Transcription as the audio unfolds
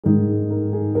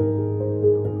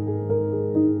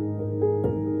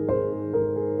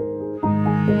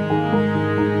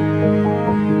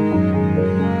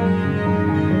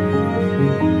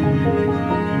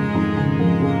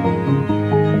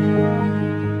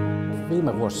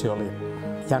Viime vuosi oli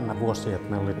jännä vuosi, että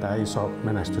meillä oli tämä iso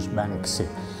menestys Banksy.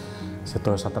 Se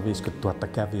toi 150 000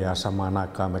 kävijää. Samaan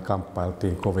aikaan me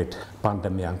kamppailtiin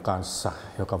COVID-pandemian kanssa,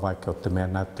 joka vaikeutti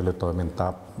meidän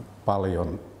näyttelytoimintaa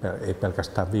paljon. Ei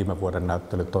pelkästään viime vuoden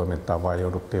näyttelytoimintaa, vaan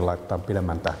jouduttiin laittamaan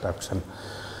pidemmän tähtäyksen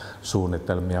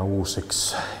suunnitelmia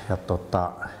uusiksi. Ja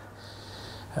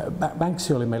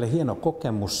Banksy oli meille hieno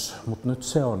kokemus, mutta nyt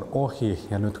se on ohi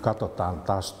ja nyt katsotaan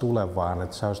taas tulevaan.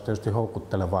 Että se olisi tietysti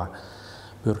houkuttelevaa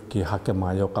pyrkiä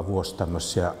hakemaan joka vuosi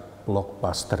tämmöisiä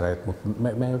blockbustereita, mutta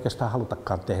me ei oikeastaan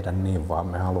halutakaan tehdä niin, vaan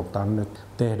me halutaan nyt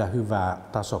tehdä hyvää,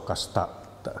 tasokasta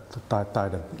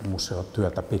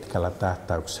taidemuseotyötä pitkällä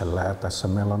tähtäyksellä. Ja tässä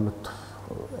meillä on nyt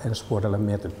ensi vuodelle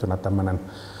mietittynä tämmöinen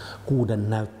 6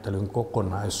 näyttelyn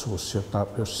kokonaisuus, jota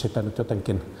jos sitä nyt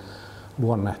jotenkin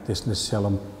luonnehtisi, niin siellä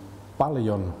on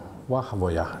paljon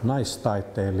vahvoja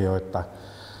naistaiteilijoita,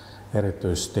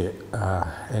 erityisesti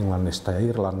Englannista ja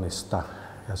Irlannista,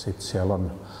 ja sitten siellä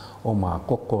on omaa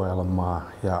kokoelmaa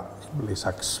ja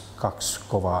lisäksi 2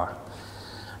 kovaa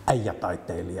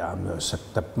äijätaiteilijaa myös,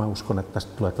 että mä uskon, että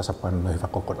tästä tulee tasapainoinen hyvä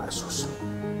kokonaisuus.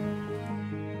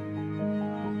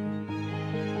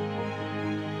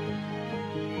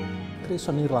 Trish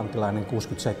on irlantilainen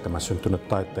 67 syntynyt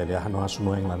taiteilija. Hän on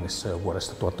asunut Englannissa jo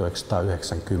vuodesta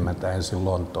 1990, ensin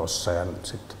Lontoossa ja nyt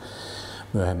sitten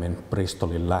myöhemmin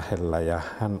Bristolin lähellä. Ja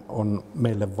hän on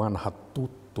meille vanha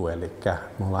tuttu, eli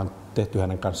me ollaan tehty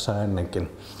hänen kanssaan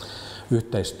ennenkin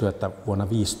yhteistyötä. Vuonna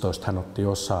 2015 hän otti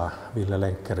osaa Ville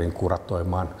Lenkkerin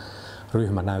kuratoimaan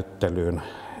ryhmänäyttelyyn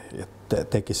ja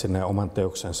teki sinne oman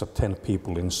teoksensa 10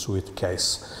 People in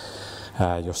Suitcase,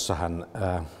 jossa hän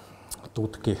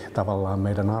tutki tavallaan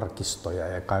meidän arkistoja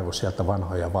ja kaivoi sieltä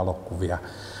vanhoja valokuvia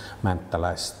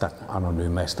mänttäläisistä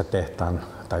anonyymeistä tehtaan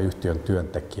tai yhtiön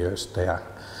työntekijöistä ja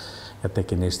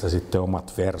teki niistä sitten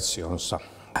omat versionsa.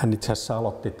 Hän itse asiassa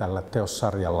aloitti tällä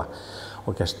teossarjalla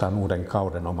oikeastaan uuden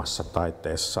kauden omassa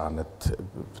taiteessaan, että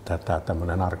tämä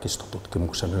tämmöinen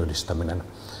arkistotutkimuksen yhdistäminen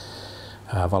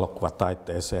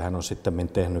valokuvataiteeseen. Hän on sitten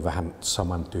tehnyt vähän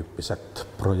samantyyppiset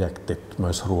projektit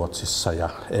myös Ruotsissa ja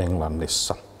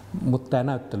Englannissa. Mutta tämä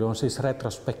näyttely on siis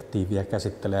retrospektiivi ja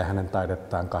käsittelee hänen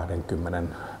taidettaan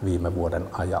 20 viime vuoden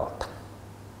ajalta.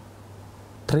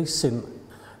 Trishin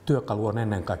työkalu on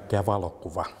ennen kaikkea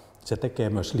valokuva. Se tekee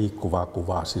myös liikkuvaa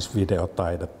kuvaa, siis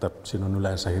videotaidetta. Siinä on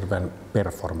yleensä hirveän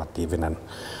performatiivinen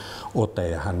ote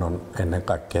ja hän on ennen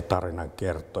kaikkea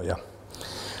tarinankertoja.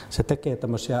 Se tekee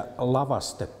tämmöisiä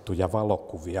lavastettuja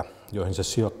valokuvia, joihin se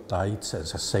sijoittaa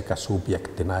itsensä sekä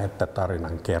subjektina että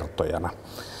tarinankertojana.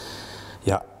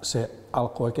 Ja se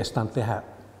alkoi oikeastaan tehdä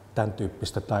tämän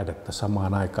tyyppistä taidetta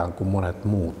samaan aikaan kuin monet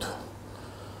muut.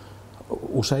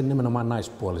 Usein nimenomaan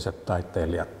naispuoliset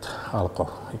taiteilijat alkoi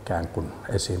ikään kuin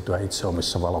esiintyä itse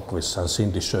omissa valokuvissaan.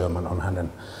 Cindy Sherman on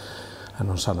hän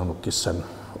on sanonutkin sen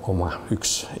oma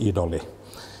yksi idoli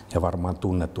ja varmaan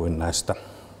tunnetuin näistä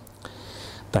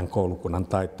tämän koulukunnan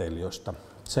taiteilijoista.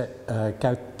 Se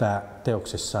käyttää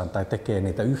teoksissaan tai tekee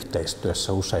niitä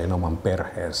yhteistyössä usein oman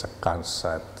perheensä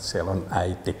kanssa. Että siellä on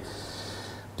äiti,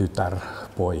 tytär,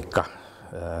 poika,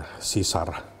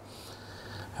 sisar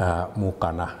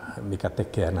mukana, mikä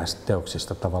tekee näistä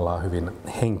teoksista tavallaan hyvin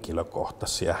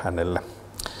henkilökohtaisia hänelle.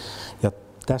 Ja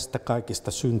tästä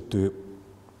kaikista syntyy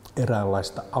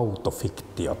eräänlaista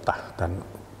autofiktiota. Tämän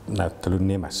näyttelyn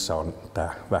nimessä on tämä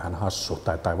vähän hassu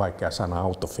tai vaikea sana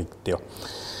autofiktio.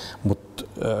 Mutta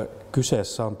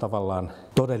kyseessä on tavallaan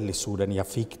todellisuuden ja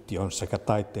fiktion sekä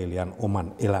taiteilijan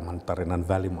oman elämäntarinan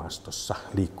välimaastossa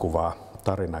liikkuvaa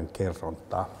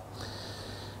tarinankerrontaa.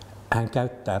 Hän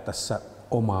käyttää tässä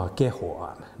omaa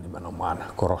kehoaan nimenomaan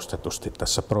korostetusti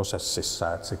tässä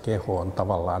prosessissa, että se keho on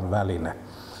tavallaan väline.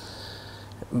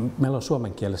 Meillä on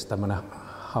suomen kielessä tämmöinen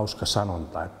hauska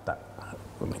sanonta, että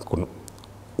niin kuin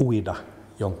uida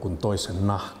jonkun toisen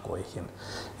nahkoihin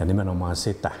ja nimenomaan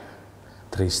sitä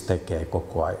Trish tekee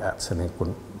koko ajan, että se niin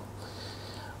kuin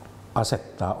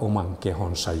asettaa oman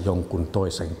kehonsa jonkun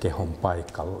toisen kehon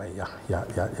paikalle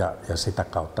ja sitä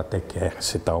kautta tekee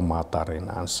sitä omaa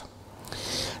tarinaansa.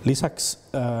 Lisäksi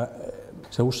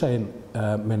se usein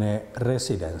menee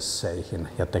residensseihin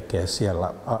ja tekee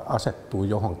siellä, asettuu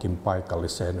johonkin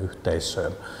paikalliseen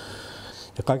yhteisöön.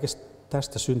 Ja kaikesta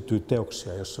tästä syntyy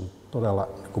teoksia, joissa on todella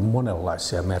niin kuin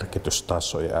monenlaisia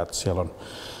merkitystasoja. Että siellä on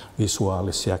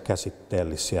visuaalisia,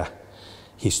 käsitteellisiä,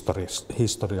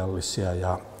 historiallisia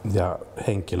ja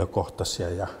henkilökohtaisia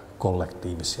ja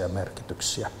kollektiivisia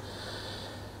merkityksiä,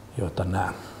 joita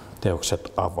nämä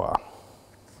teokset avaa.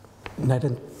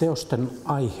 Näiden teosten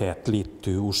aiheet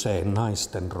liittyy usein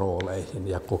naisten rooleihin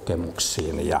ja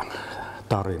kokemuksiin ja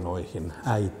tarinoihin.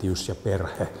 Äitiys ja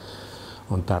perhe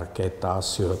on tärkeitä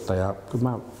asioita. Ja kyllä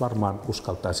mä varmaan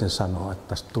uskaltaisin sanoa, että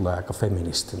tästä tulee aika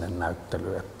feministinen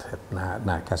näyttely, että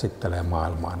nämä käsittelee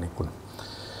maailmaa niin kuin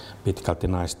pitkälti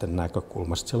naisten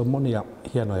näkökulmasta. Siellä on monia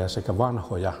hienoja sekä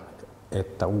vanhoja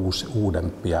että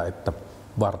uudempia, että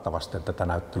vartavasten tätä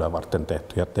näyttelyä varten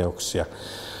tehtyjä teoksia.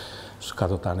 Jos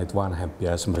katsotaan niitä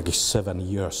vanhempia, esimerkiksi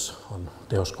 7 Years on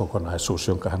teoskokonaisuus,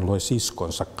 jonka hän loi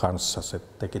siskonsa kanssa. Se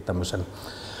teki tämmöisen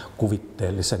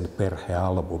kuvitteellisen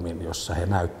perhealbumin, jossa he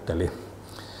näytteli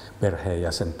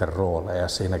perheenjäsenten rooleja.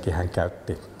 Siinäkin hän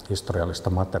käytti historiallista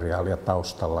materiaalia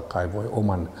taustalla, kaivoi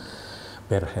oman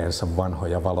perheensä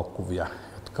vanhoja valokuvia,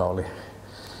 jotka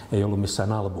ei ollut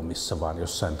missään albumissa, vaan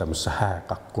jossain tämmöisessä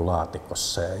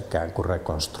hääkakkulaatikossa ja ikään kuin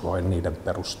rekonstruoi niiden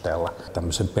perusteella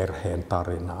tämmöisen perheen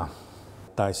tarinaa.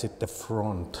 Tai sitten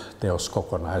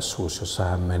Front-teoskokonaisuus, jossa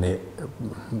hän meni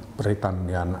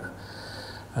Britannian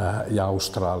ja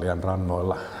Australian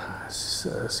rannoilla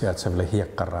sijaitseville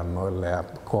hiekkarannoille ja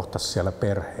kohtasi siellä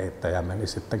perheitä ja meni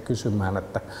sitten kysymään,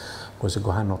 että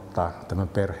voisiko hän ottaa tämän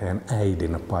perheen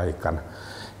äidin paikan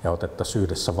ja otettaisiin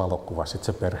yhdessä valokuva. Sitten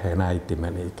se perheen äiti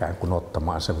meni ikään kuin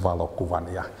ottamaan sen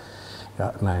valokuvan ja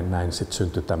näin sitten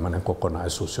syntyi tämmöinen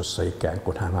kokonaisuus, jossa ikään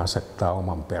kuin hän asettaa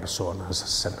oman persoonansa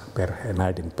sen perheen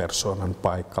äidin persoonan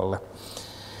paikalle.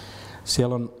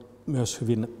 Siellä on myös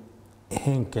hyvin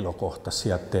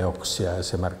henkilökohtaisia teoksia,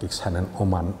 esimerkiksi hänen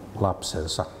oman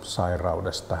lapsensa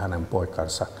sairaudesta. Hänen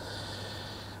poikansa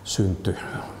syntyi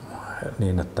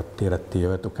niin, että tiedettiin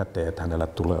jo etukäteen, että hänellä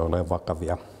tulee olemaan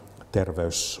vakavia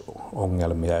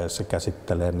terveysongelmia ja se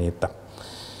käsittelee niitä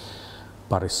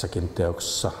parissakin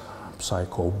teoksessa,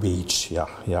 Psycho Beach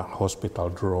ja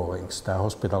Hospital Drawings. Tämä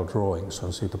Hospital Drawings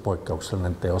on siitä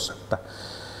poikkeuksellinen teos, että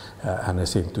hän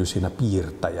esiintyy siinä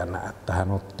piirtäjänä, että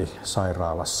hän otti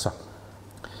sairaalassa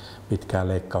pitkää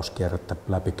leikkauskierrettä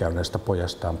läpikäyneestä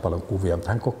pojastaan paljon kuvia, mutta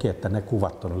hän koki, että ne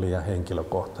kuvat on liian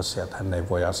henkilökohtaisia, että hän ei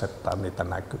voi asettaa niitä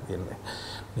näkyviin.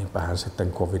 Niinpä hän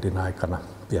sitten covidin aikana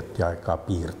vietti aikaa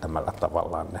piirtämällä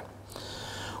tavallaan ne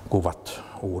kuvat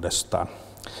uudestaan.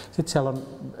 Sitten siellä on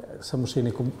semmoisia,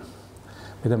 niin kuin,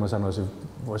 miten mä sanoisin,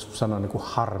 voisi sanoa niin kuin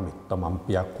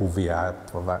harmittomampia kuvia,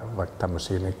 että vaikka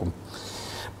tämmöisiä niin kuin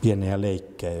pieniä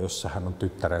leikkejä, joissa hän on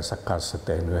tyttärensä kanssa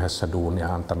tehnyt yhdessä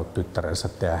duunia, antanut tyttärensä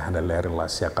tehdä hänelle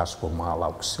erilaisia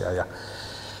kasvomaalauksia ja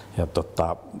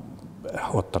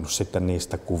ottanut sitten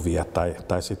niistä kuvia.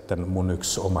 Tai sitten mun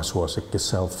yksi oma suosikki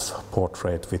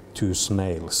Self-Portrait with Two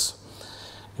Snails,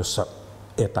 jossa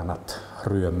etanat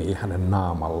ryömii hänen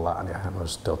naamallaan ja hän on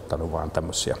sitten ottanut vaan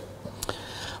tämmöisiä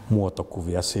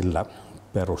muotokuvia sillä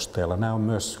perusteella. Nämä on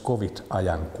myös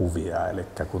covid-ajan kuvia, eli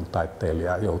kun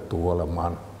taiteilija joutuu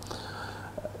olemaan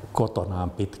kotonaan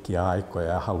pitkiä aikoja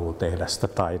ja haluaa tehdä sitä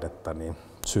taidetta, niin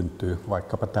syntyy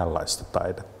vaikkapa tällaista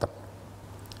taidetta.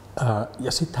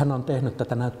 Ja sitten hän on tehnyt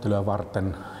tätä näyttelyä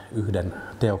varten yhden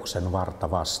teoksen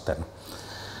varta vasten.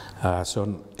 Se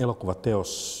on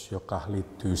elokuvateos, joka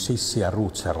liittyy Sissi ja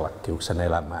Ruut Serlachiuksen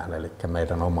elämään, eli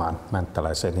meidän omaan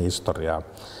mänttäläiseen historiaan.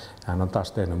 Hän on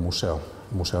taas tehnyt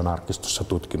museon arkistossa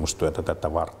tutkimustyötä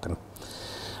tätä varten.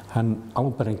 Hän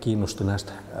alun perin kiinnostui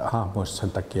näistä hahmoista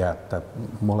sen takia, että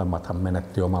molemmathan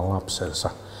menetti oman lapsensa,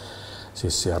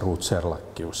 Sissi ja Ruut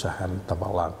Serlachius. Ja hän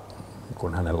tavallaan,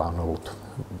 kun hänellä on ollut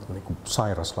niin kuin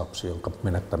sairas lapsi, jonka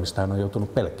menettämistä hän on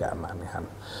joutunut pelkäämään, niin hän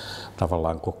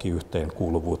tavallaan koki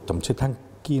yhteenkuuluvuutta. Mutta sitten hän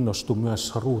kiinnostui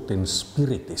myös Ruutin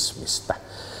spiritismista.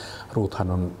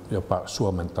 Ruuthan on jopa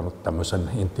suomentanut tämmöisen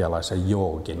intialaisen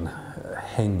joogin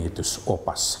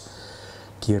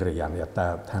hengitysopas-kirjan, ja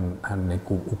hän niin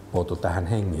kuin uppoutui tähän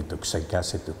hengityksen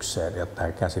käsitykseen, ja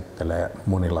tämä käsittelee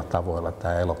monilla tavoilla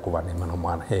tämä elokuva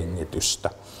nimenomaan hengitystä.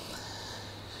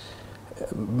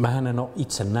 Mä en ole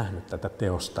itse nähnyt tätä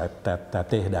teosta, että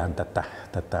tehdään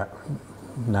tätä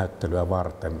näyttelyä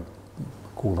varten.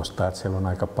 Kuulostaa, että siellä on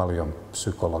aika paljon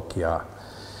psykologiaa,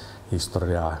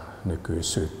 historiaa,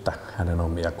 nykyisyyttä, hänen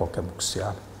omia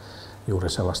kokemuksiaan. Juuri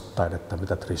sellaista taidetta,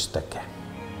 mitä Trish tekee.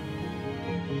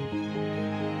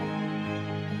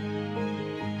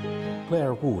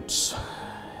 Clare Woods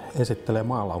esittelee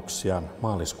maalauksiaan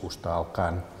maaliskuusta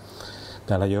alkaen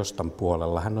täällä Jostan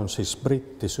puolella. Hän on siis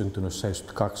britti, syntynyt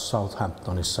 72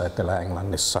 Southamptonissa,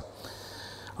 Etelä-Englannissa.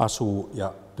 Asuu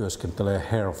ja työskentelee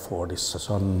Herefordissa,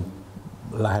 se on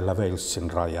lähellä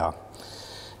Walesin rajaa,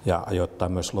 ja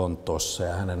ajoittain myös Lontoossa,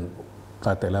 ja hänen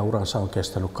taiteilijauransa on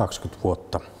kestänyt 20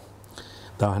 vuotta.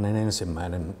 Tämä on hänen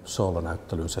ensimmäinen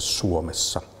soolonäyttelynsä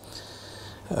Suomessa.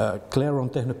 Clare on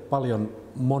tehnyt paljon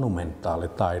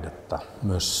monumentaalitaidetta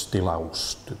myös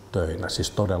tilaustöinä, siis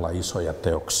todella isoja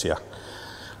teoksia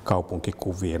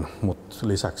kaupunkikuviin, mutta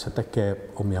lisäksi se tekee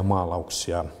omia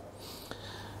maalauksiaan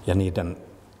ja niiden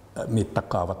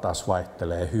mittakaava taas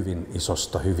vaihtelee hyvin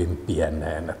isosta hyvin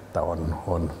pieneen, että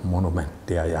on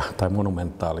monumenttia tai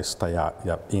monumentaalista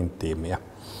ja intiimiä.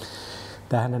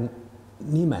 Tämä hänen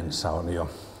nimensä on jo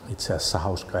itse asiassa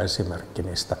hauska esimerkki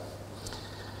niistä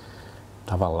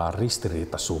tavallaan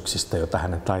ristiriitaisuuksista, joita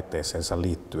hänen taiteeseensa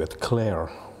liittyy. Että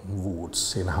Clare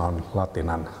Woods, siinähän on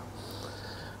latinan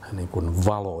niin kuin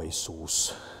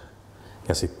valoisuus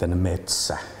ja sitten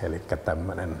metsä, eli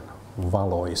tämmöinen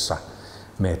valoisa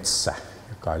metsä,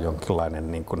 joka on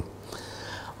jonkinlainen niin kuin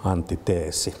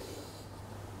antiteesi.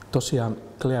 Tosiaan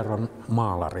Clare on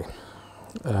maalari.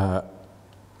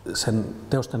 Sen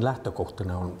teosten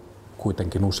lähtökohtina on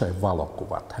kuitenkin usein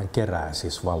valokuvat. Hän kerää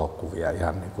siis valokuvia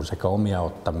ihan niin kuin sekä omia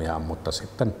ottamiaan, mutta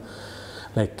sitten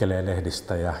leikkelee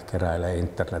lehdistä ja keräilee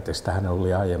internetistä. Hänellä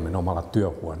oli aiemmin omalla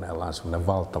työhuoneellaan semmoinen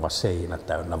valtava seinä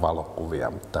täynnä valokuvia,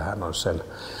 mutta hän on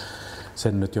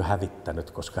sen nyt jo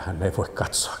hävittänyt, koska hän ei voi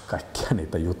katsoa kaikkia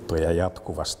niitä juttuja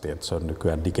jatkuvasti, että se on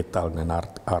nykyään digitaalinen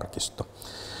arkisto.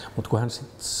 Mutta kun hän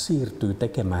siirtyy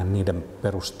tekemään niiden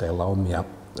perusteella omia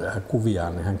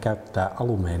kuviaan, niin hän käyttää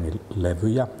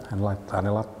alumiinilevyjä, hän laittaa ne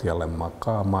lattialle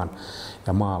makaamaan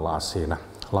ja maalaa siinä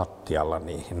lattialla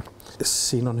niihin.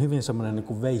 Siinä on hyvin semmoinen niin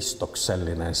kuin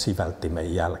veistoksellinen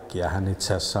siveltimen jälki, ja hän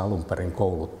itse asiassa alun perin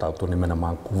kouluttautui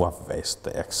nimenomaan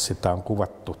kuvanveistäjäksi. Sitä on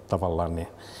kuvattu tavallaan niin,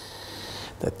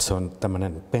 että se on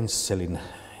tämmöinen pensselin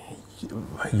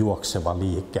juokseva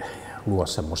liike, luo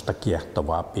semmoista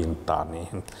kiehtovaa pintaa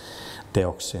niihin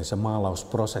teoksiin. Se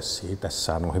maalausprosessi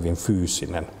itsessään on hyvin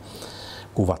fyysinen.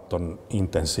 Kuvat on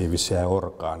intensiivisiä ja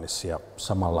orgaanisia,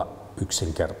 samalla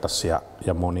yksinkertaisia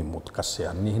ja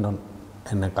monimutkaisia. Niihin on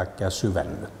ennen kaikkea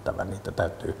syvennyttävä, niitä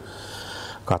täytyy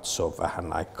katsoa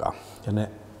vähän aikaa. Ja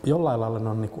ne jollain lailla ne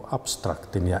on niin kuin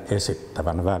abstraktin ja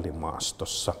esittävän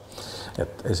välimaastossa.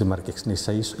 Et esimerkiksi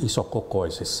niissä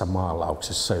isokokoisissa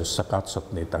maalauksissa, jos sä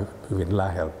katsot niitä hyvin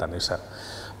läheltä, niin sä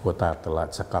voit ajatella,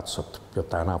 että sä katsot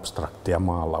jotain abstraktia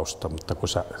maalausta, mutta kun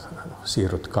sä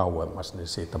siirryt kauemmas, niin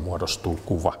siitä muodostuu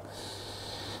kuva.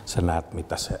 Sä näet,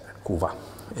 mitä se kuva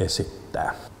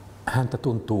esittää. Häntä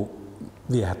tuntuu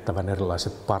viehättävän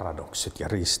erilaiset paradoksit ja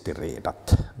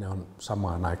ristiriidat. Ne on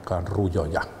samaan aikaan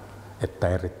rujoja, että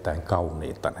erittäin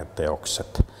kauniita ne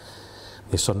teokset.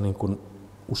 Niissä on niin kuin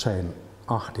usein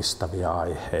ahdistavia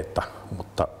aiheita,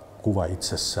 mutta kuva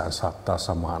itsessään saattaa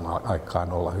samaan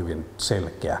aikaan olla hyvin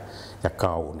selkeä ja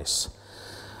kaunis.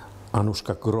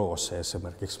 Anuska Grosse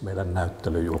esimerkiksi meidän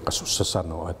näyttelyjulkaisussa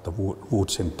sanoo, että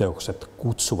Woodsin teokset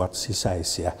kutsuvat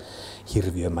sisäisiä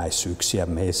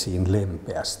hirviömäisyyksiämme esiin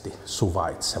lempeästi,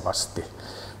 suvaitsevasti.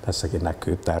 Tässäkin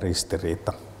näkyy tämä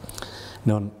ristiriita.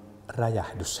 Ne on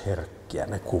räjähdysherkkiä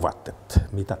ne kuvat, että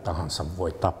mitä tahansa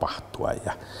voi tapahtua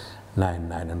ja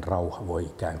näennäinen rauha voi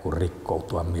ikään kuin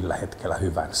rikkoutua millä hetkellä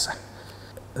hyvänsä.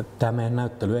 Tämä meidän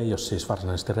näyttely ei ole siis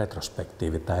varsinaisesti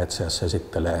retrospektiivi, tämä itse asiassa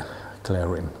esittelee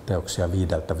Claren teoksia 5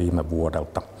 viime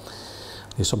vuodelta.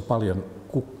 Niissä on paljon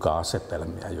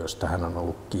kukka-asetelmia, joista hän on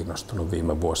ollut kiinnostunut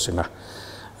viime vuosina.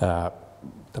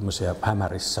 Tämmöisiä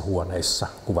hämärissä huoneissa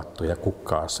kuvattuja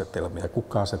kukka-asetelmia.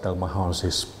 Kukka-asetelmahan on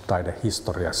siis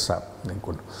taidehistoriassa niin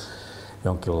kuin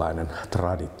jonkinlainen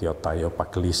traditio tai jopa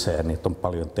klisee. Niitä on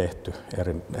paljon tehty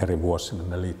eri vuosina.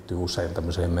 Ne liittyy usein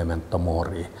tämmöiseen memento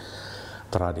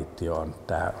mori-traditioon.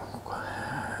 Tämä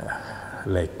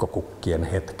leikkokukkien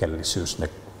hetkellisyys, ne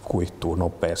kuihtuu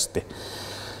nopeasti.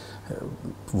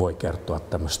 Voi kertoa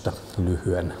tämmöistä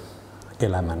lyhyen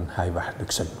elämän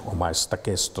häivähdyksen omaista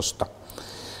kestosta.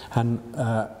 Hän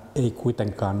ei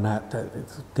kuitenkaan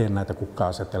tee näitä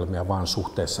kukka-asetelmia vaan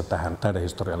suhteessa tähän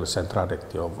taidehistorialliseen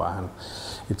traditioon, vaan hän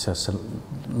itse asiassa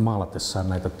maalatessaan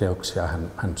näitä teoksia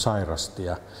hän sairasti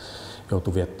ja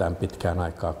joutui viettämään pitkään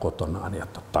aikaa kotonaan ja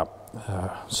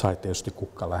sai tietysti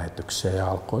kukkalähetyksiä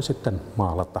ja alkoi sitten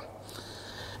maalata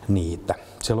niitä.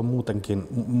 Siellä on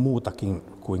muutakin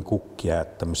kuin kukkia,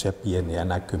 että tämmöisiä pieniä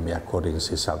näkymiä kodin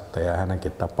sisältä ja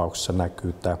hänenkin tapauksessa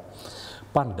näkyy tämä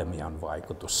pandemian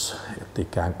vaikutus, että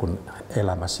ikään kuin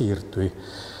elämä siirtyi,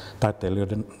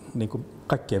 taiteilijoiden, niin kuin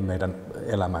kaikkien meidän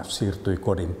elämä siirtyi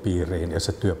kodin piiriin ja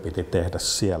se työ piti tehdä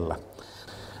siellä.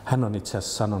 Hän on itse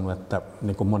asiassa sanonut, että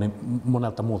niin kuin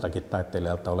monelta muultakin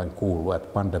taiteilijalta olen kuullut,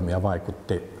 että pandemia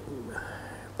vaikutti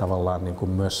tavallaan niin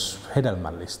kuin myös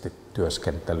hedelmällisesti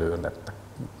työskentelyyn, että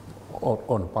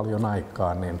on paljon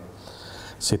aikaa, niin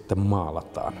sitten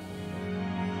maalataan.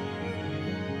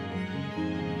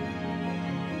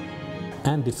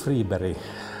 Andy Freeberg,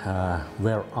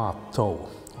 Where Art Thou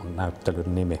on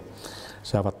näyttelyn nimi.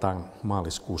 Se avataan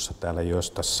maaliskuussa täällä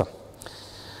Jöstassa.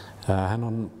 Hän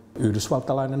on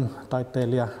yhdysvaltalainen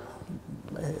taiteilija,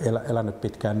 elänyt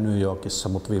pitkään New Yorkissa,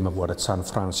 mutta viime vuodet San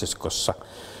Franciscossa.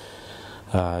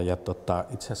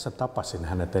 Itse asiassa tapasin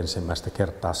hänet ensimmäistä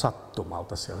kertaa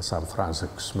sattumalta siellä San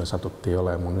Franciscossa. Me satuttiin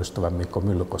olemaan mun ystävän Mikko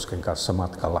Myllykosken kanssa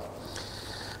matkalla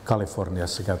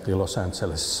Kaliforniassa, käytiin Los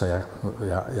Angelesissa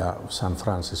ja San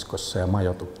Franciscossa ja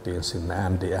majoituttiin sinne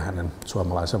Andy ja hänen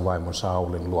suomalaisen vaimonsa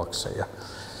Aulin luokse. Ja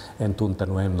en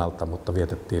tuntenut ennalta, mutta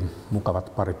vietettiin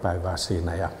mukavat pari päivää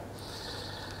siinä ja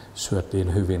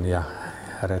syötiin hyvin ja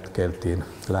retkeiltiin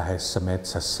läheisessä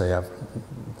metsässä ja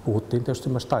puhuttiin tietysti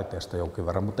myös taiteesta jonkin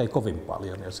verran, mutta ei kovin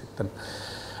paljon. Ja sitten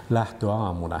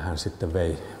lähtöaamuna hän sitten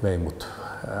vei mut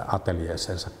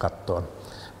ateljeeseensa kattoon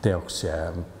teoksia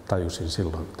ja tajusin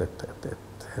silloin,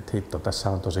 että hitto, tässä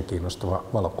on tosi kiinnostava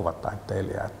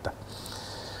valokuvataiteilija, että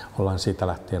ollaan siitä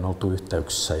lähtien oltu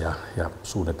yhteyksissä ja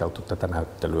suunniteltu tätä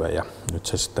näyttelyä ja nyt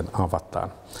se sitten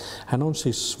avataan. Hän on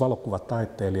siis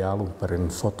valokuvataiteilija, alun perin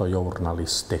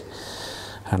fotojournalisti.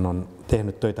 Hän on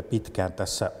tehnyt töitä pitkään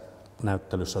tässä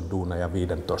näyttelyssä on duuneja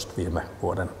 15 viime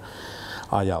vuoden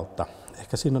ajalta.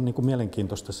 Ehkä siinä on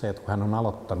mielenkiintoista se, että kun hän on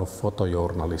aloittanut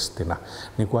fotojournalistina,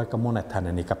 niin kuin aika monet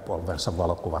hänen ikäpolvensa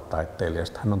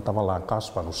valokuvataiteilijasta, hän on tavallaan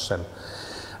kasvanut sen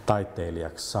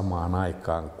taiteilijaksi samaan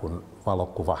aikaan, kun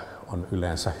valokuva on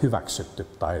yleensä hyväksytty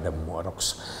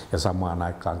taidemuodoksi ja samaan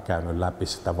aikaan käynyt läpi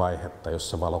sitä vaihetta,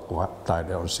 jossa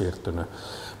valokuvataide on siirtynyt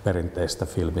perinteistä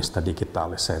filmistä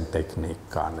digitaaliseen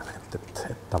tekniikkaan. Että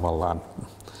tavallaan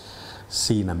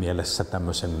siinä mielessä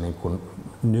tämmöisen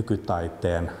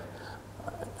nykytaiteen,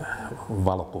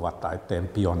 valokuvataiteen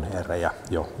pioneereja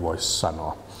jo voisi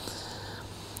sanoa.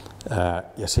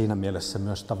 Ja siinä mielessä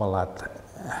myös tavallaan, että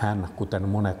hän, kuten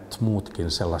monet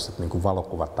muutkin sellaiset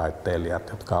valokuvataiteilijat,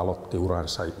 jotka aloitti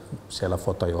uransa siellä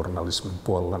fotojournalismin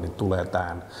puolella, niin tulee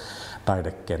tähän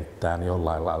taidekenttään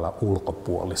jollain lailla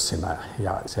ulkopuolisina.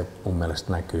 Ja se mun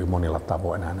mielestä näkyy monilla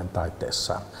tavoin hänen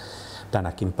taiteessaan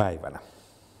tänäkin päivänä.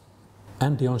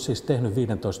 Andy on siis tehnyt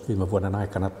 15 viime vuoden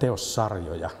aikana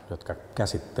teossarjoja, jotka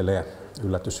käsittelee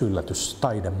yllätys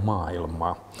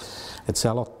taidemaailmaa. Et se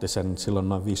aloitti sen silloin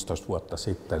noin 15 vuotta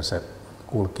sitten. Se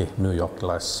kulki New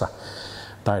Yorkilaisissa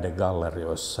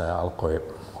taidegallerioissa ja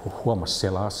huomasi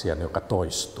siellä asian, joka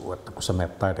toistuu. Että kun sä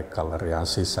menet taidegalleriaan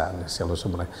sisään, niin siellä on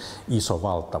semmoinen iso,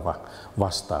 valtava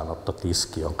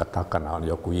vastaanottotiski, jonka takana on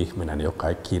joku ihminen, joka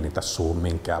ei kiinnitä suun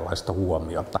minkäänlaista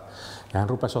huomiota. Ja hän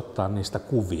rupesi ottaa niistä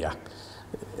kuvia,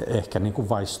 ehkä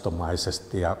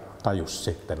vaistomaisesti, ja tajusi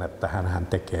sitten, että hän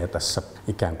tekee tässä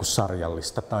ikään kuin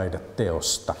sarjallista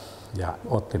taideteosta. Ja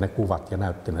otti ne kuvat ja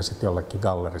näytti ne sitten jollekin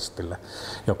galleristille,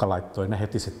 joka laittoi ne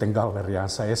heti sitten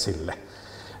galleriaansa esille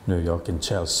New Yorkin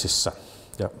Chelseassa.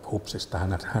 Ja hupsista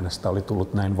hänestä oli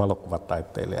tullut näin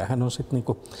valokuvataiteilija. Hän on sitten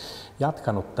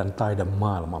jatkanut tämän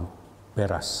taidemaailman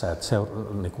perässä,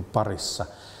 parissa.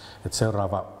 Et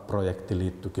seuraava projekti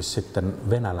liittyikin sitten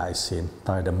venäläisiin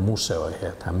taidemuseoihin.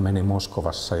 Et hän meni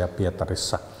Moskovassa ja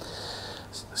Pietarissa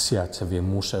sijaitseviin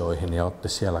museoihin ja otti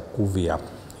siellä kuvia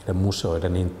niiden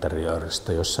museoiden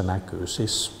interiööristä, jossa näkyy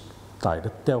siis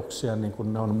taideteoksia, niin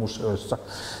kuin ne on museoissa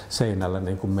seinällä,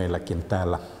 niin kuin meilläkin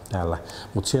täällä.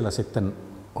 Mutta siellä sitten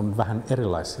on vähän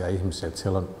erilaisia ihmisiä. Et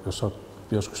siellä on, jos olet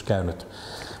joskus käynyt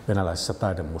venäläisessä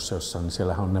taidemuseossa, niin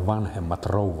siellä on ne vanhemmat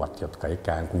rouvat, jotka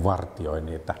ikään kuin vartioi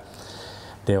niitä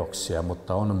teoksia,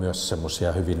 mutta on myös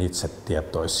semmoisia hyvin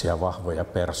itsetietoisia, vahvoja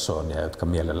persoonia, jotka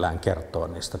mielellään kertoo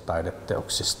niistä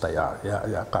taideteoksista ja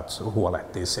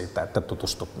huolehtii siitä, että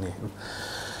tutustut niihin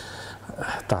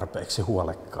tarpeeksi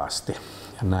huolekkaasti.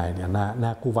 Ja näin. Ja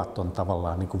nämä kuvat on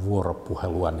tavallaan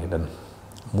vuoropuhelua niiden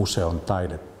museon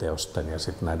taideteosten ja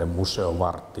sitten näiden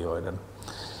museovartijoiden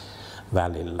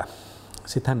välillä.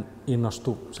 Sitten hän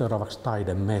innostui seuraavaksi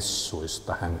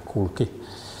taidemessuista. Hän kulki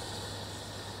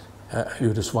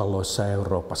Yhdysvalloissa ja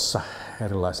Euroopassa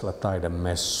erilaisilla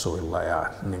taidemessuilla ja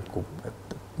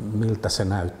miltä se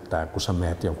näyttää, kun sä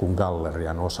meet jonkun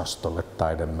gallerian osastolle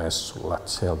taidemessulla.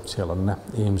 Siellä on ne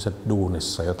ihmiset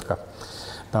duunissa, jotka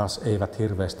taas eivät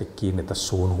hirveästi kiinnitä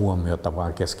suun huomiota,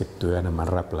 vaan keskittyy enemmän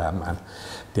räpläämään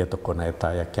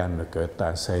tietokoneita ja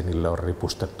kännyköitään. Seinille on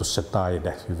ripustettu se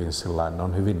taide hyvin sellainen,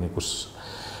 on hyvin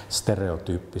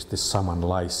stereotyyppisesti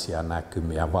samanlaisia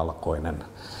näkymiä, valkoinen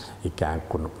ikään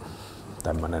kuin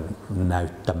tämmöinen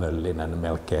näyttämöllinen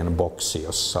melkein boksi,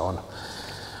 jossa on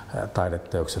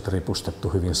taideteokset ripustettu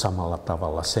hyvin samalla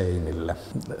tavalla seinille.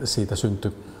 Siitä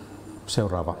syntyi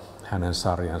seuraava hänen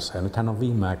sarjansa. Ja nyt hän on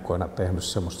viime aikoina tehnyt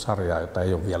semmoista sarjaa, jota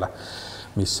ei ole vielä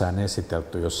missään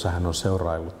esitelty, jossa hän on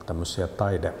seuraillut tämmöisiä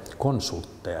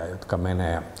taidekonsultteja, jotka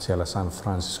menee siellä San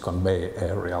Franciscon Bay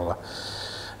Arealla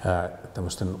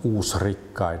tämmöisten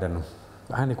uusrikkaiden,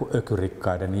 vähän niin kuin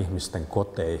ökyrikkaiden ihmisten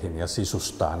koteihin ja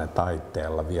sisustaa ne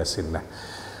taiteella, vie sinne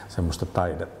semmoista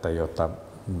taidetta, jota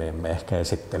me emme ehkä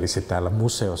esittelisi täällä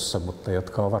museossa, mutta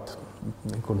jotka ovat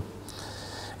niin kuin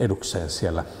edukseen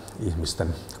siellä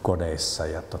ihmisten kodeissa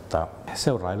ja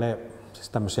seurailee siis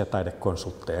tämmöisiä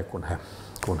taidekonsultteja,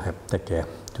 kun he tekee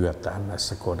työtään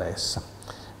näissä kodeissa.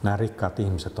 Nämä rikkaat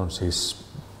ihmiset on siis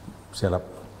siellä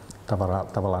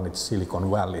tavallaan niitä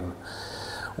Silicon Valleyn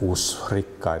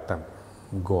uusrikkaita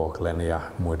Googlen ja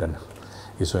muiden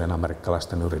isojen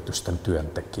amerikkalaisten yritysten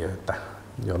työntekijöitä,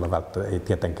 joilla välttämättä ei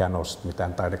tietenkään ole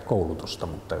mitään taidekoulutusta,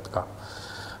 mutta jotka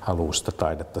haluaa sitä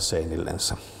taidetta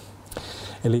seinillensä.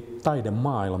 Eli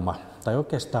taidemaailma, tai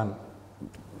oikeastaan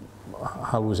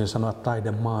haluaisin sanoa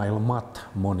taidemaailmat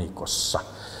monikossa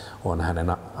on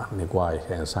hänen niin kuin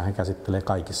aiheensa. Hän käsittelee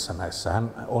kaikissa näissä.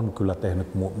 Hän on kyllä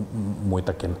tehnyt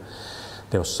muitakin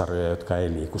teossarjoja, jotka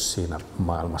ei liiku siinä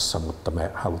maailmassa, mutta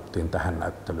me haluttiin tähän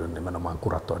näyttelyyn nimenomaan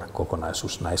kuratoida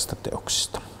kokonaisuus näistä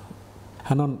teoksista.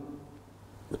 Hän on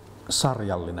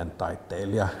sarjallinen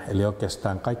taiteilija, eli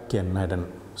oikeastaan kaikkien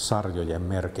näiden sarjojen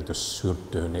merkitys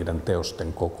syntyy niiden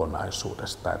teosten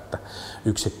kokonaisuudesta, että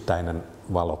yksittäinen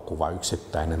valokuva,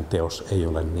 yksittäinen teos ei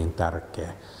ole niin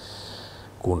tärkeä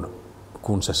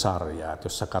kuin se sarja. Että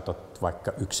jos sä katsot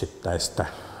vaikka yksittäistä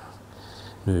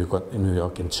New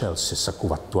Yorkin Chelseassa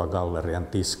kuvattua gallerian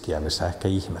tiskiä, niin sä ehkä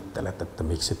ihmettelet, että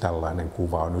miksi tällainen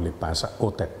kuva on ylipäänsä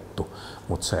otettu,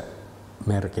 mutta se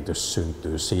merkitys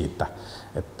syntyy siitä,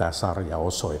 että tämä sarja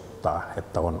osoittaa,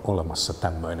 että on olemassa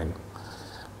tämmöinen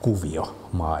kuvio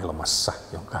maailmassa,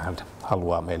 jonka hän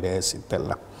haluaa meille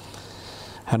esitellä.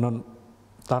 Hän on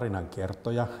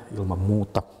tarinankertoja ilman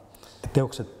muuta.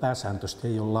 Teokset pääsääntöisesti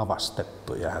ei ole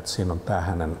lavastettuja. Että siinä on tämä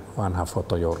hänen vanha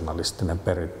fotojournalistinen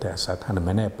perinteensä, että hän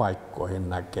menee paikkoihin,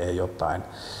 näkee jotain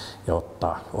ja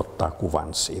ottaa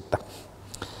kuvan siitä.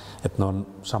 Että ne on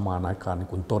samaan aikaan niin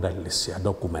kuin todellisia,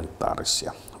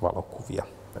 dokumentaarisia valokuvia.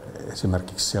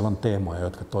 Esimerkiksi siellä on teemoja,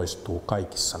 jotka toistuu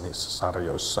kaikissa niissä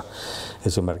sarjoissa.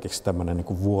 Esimerkiksi tämmöinen niin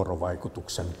kuin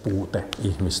vuorovaikutuksen puute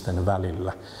ihmisten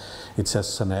välillä. Itse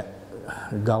asiassa ne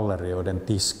gallerioiden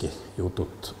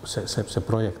tiskijutut, se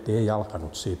projekti ei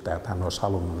alkanut siitä, että hän olisi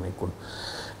halunnut niin kuin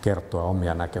kertoa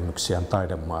omia näkemyksiään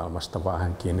taidemaailmasta, vaan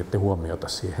hän kiinnitti huomiota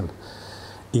siihen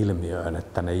ilmiöön,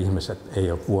 että ne ihmiset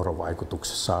ei ole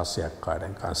vuorovaikutuksessa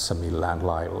asiakkaiden kanssa millään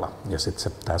lailla. Ja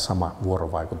sitten tämä sama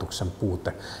vuorovaikutuksen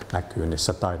puute näkyy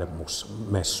niissä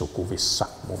taidemessukuvissa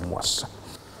muun muassa.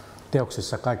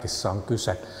 Teoksissa kaikissa on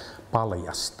kyse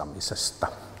paljastamisesta.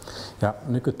 Ja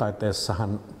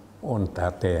nykytaiteessahan on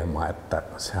tämä teema, että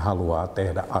se haluaa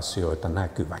tehdä asioita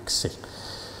näkyväksi.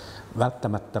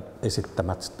 Välttämättä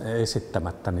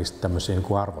esittämättä niistä tämmöisiä niin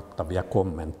kuin arvottavia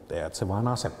kommentteja, että se vaan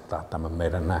asettaa tämän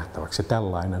meidän nähtäväksi.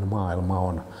 Tällainen maailma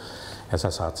on, ja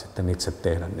sä saat sitten itse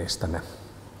tehdä niistä ne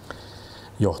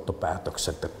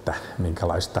johtopäätökset, että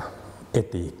minkälaista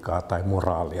etiikkaa tai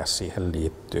moraalia siihen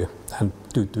liittyy. Hän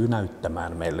tyytyy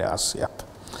näyttämään meille asiat.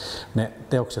 Ne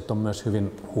teokset on myös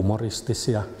hyvin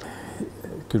humoristisia.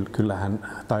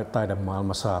 Kyllähän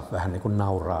taidemaailma saa vähän niin kuin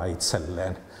nauraa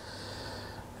itselleen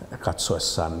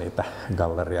katsoessaan niitä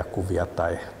galleriakuvia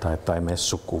tai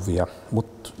messukuvia,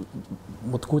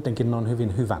 mutta kuitenkin ne on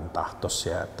hyvin hyvän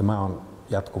tahtoisia. Että mä oon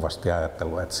jatkuvasti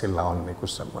ajatellut, että sillä on niinku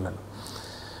semmoinen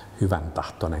hyvän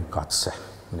tahtoinen katse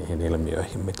niihin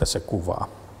ilmiöihin, mitä se kuvaa.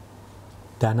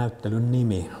 Tämä näyttelyn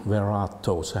nimi, Where Art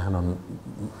Thou, sehän on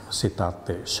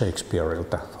sitaatti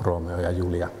Shakespeareilta Romeo ja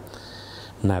Julia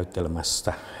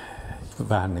näytelmästä.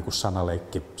 Vähän niin kuin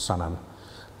sanaleikki sanan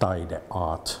taide,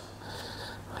 art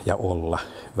ja olla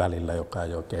välillä, joka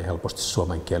ei oikein helposti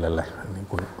suomen kielelle niin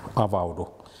kuin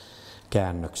avaudu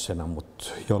käännöksenä, mutta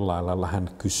jollain lailla hän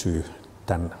kysyy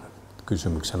tämän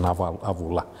kysymyksen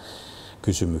avulla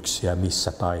kysymyksiä,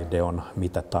 missä taide on,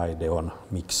 mitä taide on,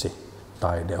 miksi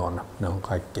taide on. Ne on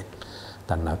kaikki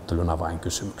tämän näyttelyn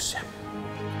avainkysymyksiä.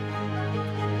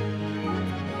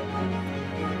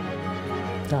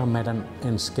 Tämä on meidän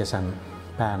ensi kesän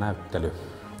päänäyttely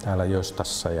täällä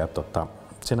Jostassa ja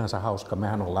sinänsä hauska.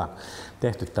 Mehän ollaan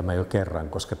tehty tämä jo kerran,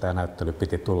 koska tämä näyttely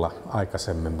piti tulla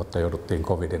aikaisemmin, mutta jouduttiin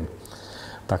covidin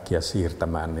takia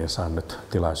siirtämään, niin saan nyt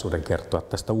tilaisuuden kertoa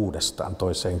tästä uudestaan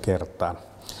toiseen kertaan.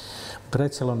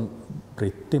 Rachel on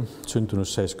britti, syntynyt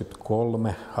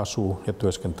 73, asuu ja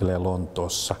työskentelee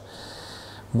Lontoossa.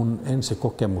 Mun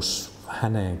ensikokemus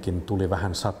häneenkin tuli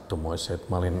vähän sattumoisin, että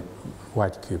mä olin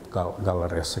White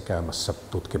Cube-galleriassa käymässä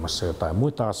tutkimassa jotain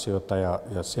muita asioita ja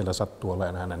siellä sattui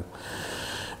olemaan hänen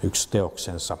yksi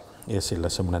teoksensa esillä,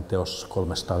 semmoinen teos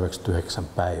 399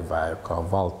 päivää, joka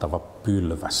on valtava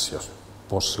pylväs, jos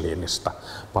posliinista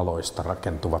paloista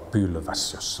rakentuva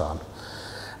pylväs, jossa on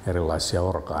erilaisia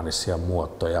orgaanisia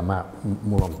muotoja.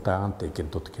 Mulla on tämä antiikin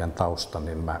tutkijan tausta,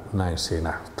 niin mä näin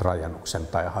siinä Trajanuksen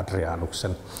tai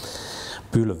Hadrianuksen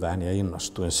pylvään ja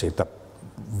innostuin siitä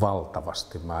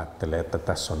valtavasti. Mä ajattelin, että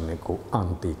tässä on niin kuin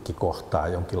antiikki kohtaa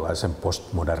jonkinlaisen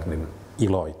postmodernin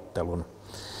iloittelun.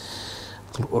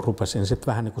 Rupesin sitten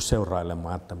vähän niin kuin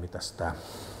seurailemaan, että mitä tämä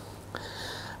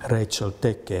Rachel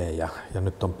tekee, ja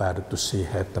nyt on päädytty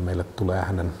siihen, että meille tulee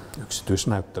hänen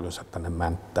yksityisnäyttelynsä tänne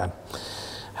Mänttään.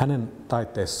 Hänen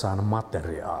taiteessaan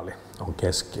materiaali on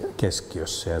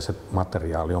keskiössä, ja se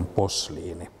materiaali on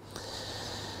posliini.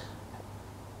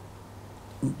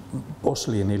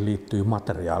 Posliiniin liittyy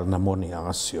materiaalina monia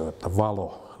asioita: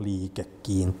 valo, liike,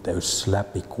 kiinteys,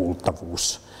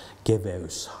 läpikuultavuus,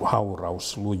 keveys,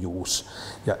 hauraus, lujuus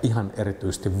ja ihan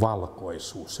erityisesti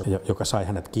valkoisuus, joka sai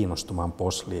hänet kiinnostumaan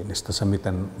posliinista. Se,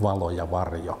 miten valo ja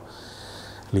varjo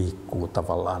liikkuu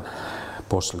tavallaan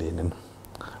posliinin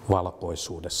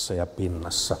valkoisuudessa ja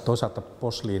pinnassa. Toisaalta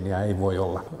posliinia ei voi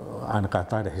olla, ainakaan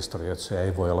taidehistorioitsija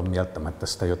ei voi olla mieltämättä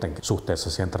sitä jotenkin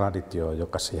suhteessa siihen traditioon,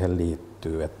 joka siihen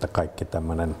liittyy, että kaikki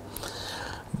tämmöinen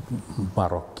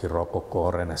barokki,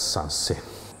 rokoko, renessanssi,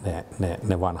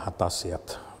 ne vanhat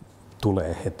asiat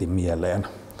tulee heti mieleen.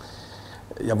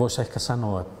 Ja voisi ehkä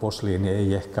sanoa, että posliini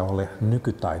ei ehkä ole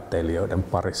nykytaiteilijoiden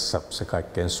parissa se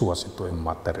kaikkein suosituin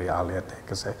materiaali, että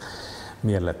ehkä se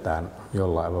mielletään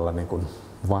jollain lailla niin kuin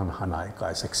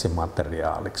vanhanaikaiseksi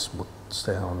materiaaliksi, mutta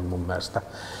se on mun mielestä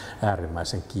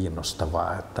äärimmäisen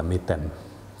kiinnostavaa, että miten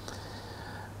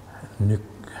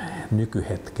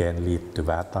nykyhetkeen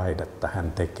liittyvää taidetta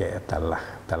hän tekee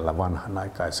tällä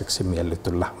vanhanaikaiseksi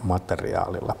miellytyllä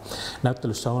materiaalilla.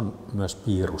 Näyttelyssä on myös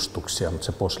piirustuksia, mutta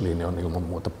se posliini on ilman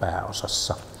muuta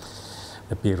pääosassa.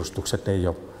 Ne piirustukset ei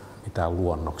ole mitään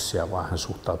luonnoksia, vaan hän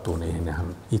suhtautuu niihin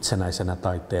ihan itsenäisenä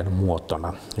taiteen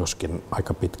muotona, joskin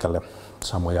aika pitkälle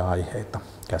samoja aiheita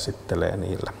käsittelee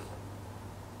niillä.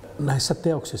 Näissä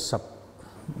teoksissa,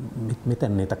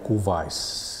 miten niitä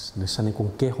kuvaisi? Niissä niin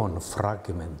kuin kehon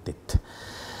fragmentit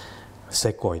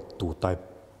sekoittuu tai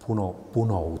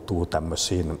punoutuu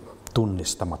tämmöisiin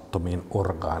tunnistamattomiin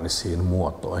orgaanisiin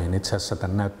muotoihin. Itse asiassa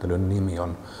tämän näyttelyn nimi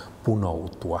on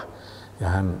Punoutua, ja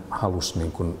hän halusi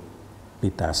niin kuin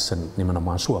pitää sen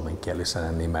nimenomaan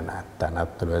suomenkielisenä nimenä, että tämä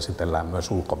näyttely esitellään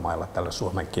myös ulkomailla tällä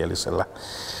suomenkielisellä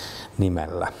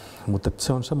nimellä. Mutta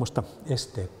se on semmoista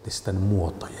esteettisten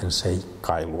muotojen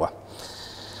seikkailua.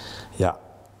 Ja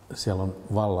siellä on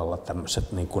vallalla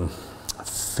tämmöiset niin kuin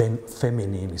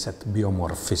feminiiniset,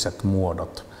 biomorfiset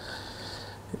muodot.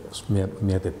 Jos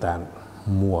mietitään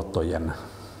muotojen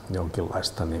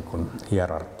jonkinlaista niin kuin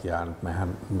hierarkiaa,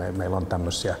 meillä on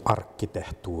tämmöisiä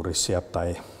arkkitehtuurisia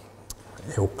tai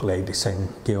eukleidisen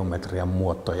geometrian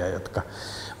muotoja, jotka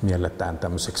mielletään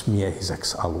tämmöiseksi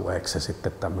miehiseksi alueeksi, ja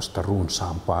sitten tämmöistä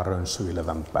runsaampaa,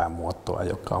 rönsyilevämpää muotoa,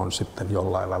 joka on sitten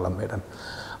jollain lailla meidän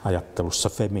ajattelussa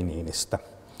feminiinistä.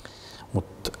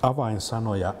 Mutta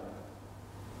avainsanoja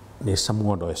niissä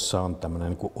muodoissa on tämmöinen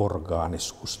niin kuin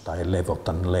orgaanisuus tai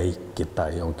levoton leikki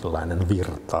tai jonkinlainen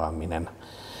virtaaminen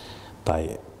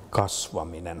tai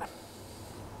kasvaminen.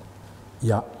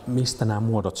 Ja mistä nämä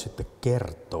muodot sitten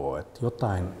kertoo, että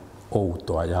jotain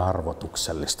outoa ja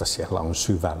arvotuksellista siellä on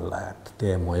syvällä, että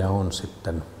teemoja on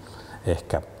sitten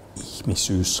ehkä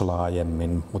ihmisyys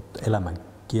laajemmin, mutta elämän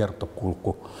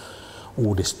kiertokulku,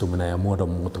 uudistuminen ja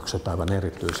muodonmuutokset aivan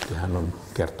erityisesti. Hän on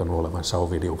kertonut olevansa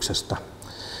Ovidiuksesta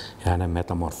ja hänen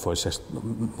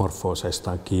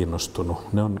metamorfooseistaan kiinnostunut.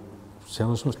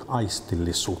 Siellä on semmoista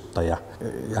aistillisuutta, ja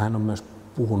hän on myös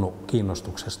puhunut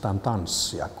kiinnostuksestaan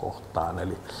tanssia kohtaan,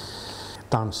 eli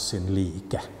tanssin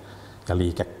liike ja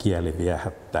liikekieli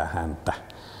viehättää häntä.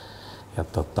 Ja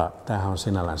tämähän on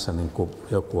sinällänsä, niin kuin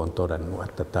joku on todennut,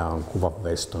 että tämä on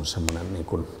kuvanveiston semmoinen niin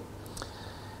kuin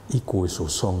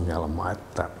ikuisuusongelma,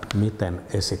 että miten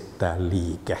esittää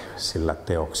liike sillä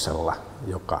teoksella,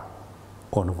 joka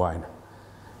on vain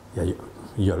ja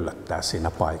jöllöttää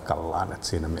siinä paikallaan. Et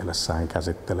siinä mielessä hän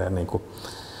käsittelee niin kuin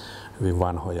hyvin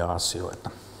vanhoja asioita.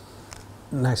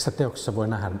 Näissä teoksissa voi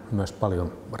nähdä myös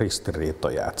paljon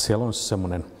ristiriitoja. Et siellä on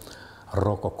semmoinen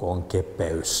rokokoon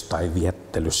kepeys tai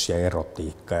viettelys ja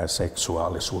erotiikka ja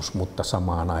seksuaalisuus, mutta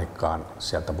samaan aikaan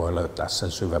sieltä voi löytää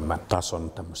sen syvemmän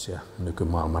tason tämmöisiä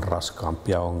nykymaailman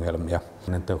raskaampia ongelmia.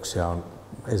 Näiden teoksia on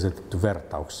esitetty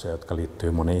vertauksia, jotka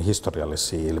liittyy moniin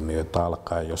historiallisiin ilmiöitä,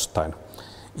 alkaen jostain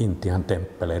Intian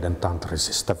temppeleiden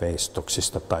tantrisista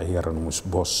veistoksista tai Hieronymus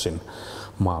Bossin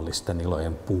maallisten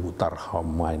ilojen puutarha on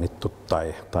mainittu,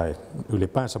 tai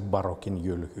ylipäänsä barokin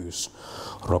jylhyys,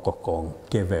 rokokoon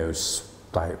keveys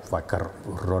tai vaikka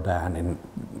Rodinin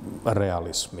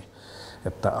realismi.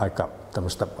 että aika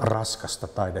tämmöistä raskasta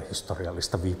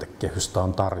taidehistoriallista viitekehystä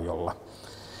on tarjolla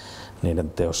niiden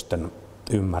teosten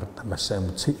ymmärtämiseen,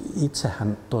 mutta itse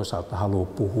hän toisaalta haluaa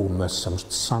puhua myös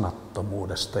semmoista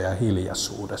sanattomuudesta ja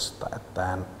hiljaisuudesta, että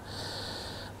hän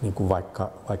niin kuin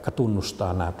vaikka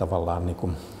tunnustaa nämä tavallaan niin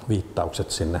kuin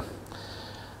viittaukset sinne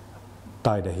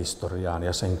taidehistoriaan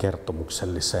ja sen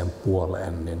kertomukselliseen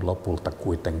puoleen, niin lopulta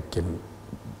kuitenkin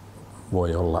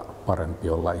voi olla parempi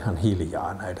olla ihan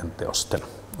hiljaa näiden teosten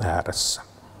ääressä.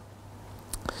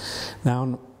 Nämä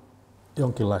on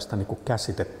jonkinlaista niin kuin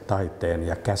käsitetaiteen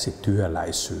ja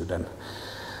käsityöläisyyden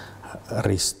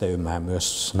risteymää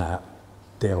myös nämä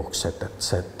teokset, että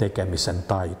se tekemisen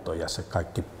taito ja se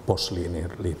kaikki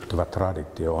posliiniin liittyvä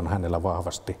traditio on hänellä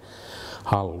vahvasti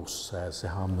hallussa. Ja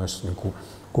sehän on myös, niin kuin,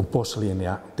 kun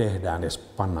posliinia tehdään ja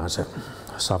pannaan se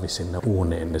savi sinne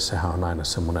uuniin, niin sehän on aina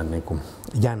semmoinen niin kuin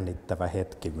jännittävä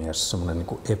hetki, myös semmoinen niin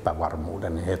kuin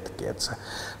epävarmuuden hetki, että se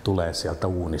tulee sieltä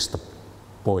uunista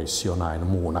pois jonain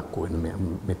muuna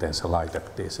kuin miten se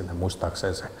laitettiin sinne.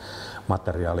 Muistaakseni se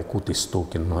materiaali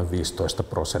kutistuukin noin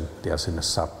 15%, sinne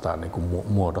saattaa niin kuin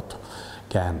muodot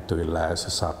kääntyillä ja se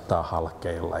saattaa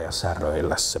halkeilla ja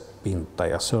säröillä se pinta.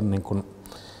 Ja se on, niin kuin,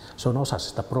 se on osa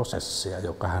sitä prosessia,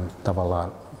 joka hän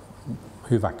tavallaan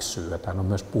hyväksyy. Että hän on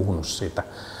myös puhunut siitä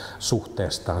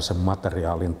suhteestaan sen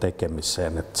materiaalin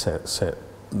tekemiseen, että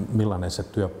millainen se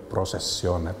työprosessi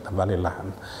on, että välillä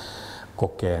hän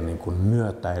kokee niin kuin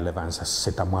myötäilevänsä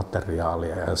sitä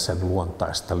materiaalia ja sen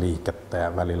luontaista liikettä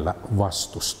ja välillä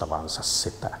vastustavansa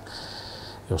sitä,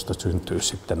 josta syntyy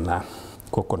sitten nämä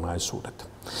kokonaisuudet.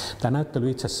 Tämä näyttely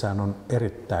itsessään on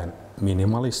erittäin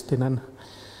minimalistinen,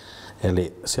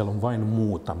 eli siellä on vain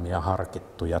muutamia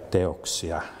harkittuja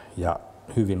teoksia ja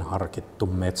hyvin harkittu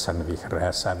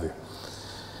metsänvihreä sävy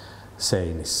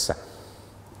seinissä.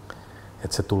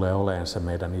 Että se tulee olemaan se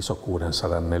meidän iso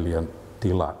 600 neliön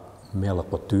tila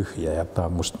melko tyhjä, ja tämä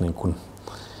on musta niin kuin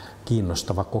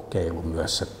kiinnostava kokeilu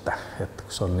myös, että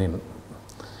se on niin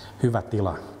hyvä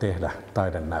tila tehdä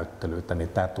taidenäyttelyitä, niin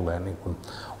tämä tulee niin kuin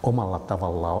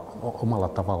omalla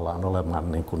tavallaan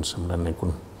olemaan niin kuin semmoinen niin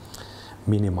kuin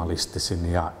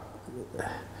minimalistisin ja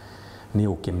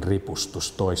niukin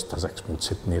ripustus toistaiseksi, mutta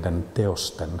sitten niiden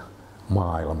teosten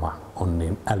maailma on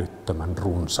niin älyttömän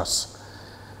runsas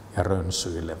ja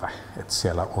rönsyilevä, että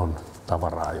siellä on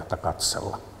tavaraa, jota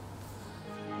katsella.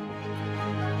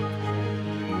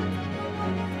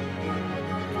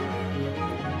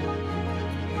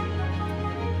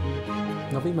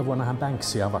 No, viime vuonnahan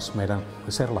Banksy avasi meidän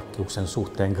Serlachiuksen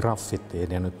suhteen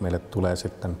graffitiin, ja nyt meille tulee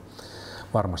sitten,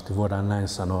 varmasti voidaan näin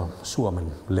sanoa,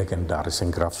 Suomen legendaarisen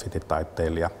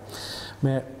graffititaiteilija.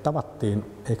 Me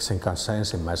tavattiin Eksen kanssa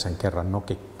ensimmäisen kerran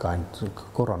nokikkain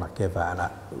koronakeväänä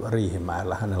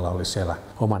Riihimäellä. Hänellä oli siellä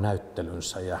oma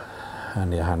näyttelynsä ja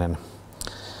hän ja hänen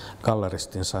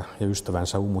galleristinsa ja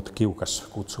ystävänsä Umut Kiukas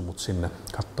kutsui mut sinne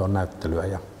katsomaan näyttelyä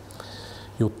ja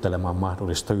juttelemaan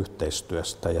mahdollista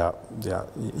yhteistyöstä. Ja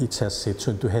itse asiassa siitä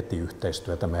syntyi heti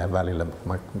yhteistyötä meidän välillä.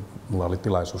 Mulla oli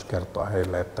tilaisuus kertoa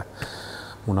heille, että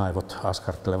mun aivot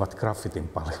askartelevat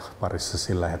graffitin parissa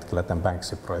sillä hetkellä tämän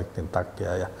Banksy-projektin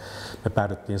takia. Ja me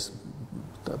päädyttiin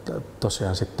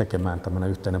tosiaan sitten tekemään tämmöinen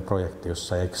yhteinen projekti,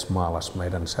 jossa Eks maalasi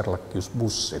meidän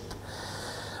Serlachius-bussit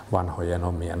vanhojen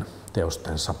omien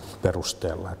teostensa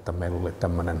perusteella. Että meillä oli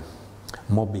tämmöinen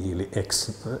mobiili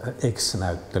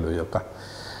Eks-näyttely, joka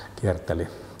kierteli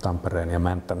Tampereen ja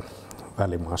Mäntän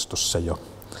välimaastossa jo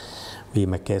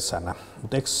viime kesänä.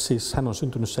 Mutta siis hän on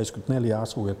syntynyt 74,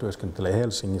 asuu ja työskentelee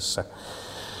Helsingissä,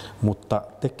 mutta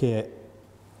tekee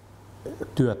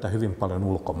työtä hyvin paljon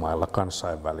ulkomailla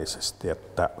kansainvälisesti,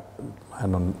 että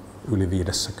hän on yli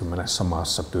 50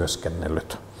 maassa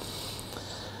työskennellyt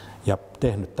ja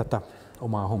tehnyt tätä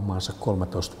omaa hommaansa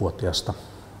 13-vuotiaasta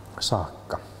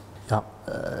saakka. Ja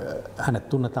hänet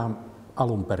tunnetaan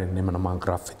alun perin nimenomaan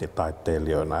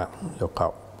graffititaiteilijoina,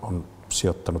 joka on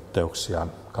sijoittanut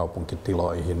teoksiaan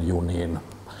kaupunkitiloihin, juniin,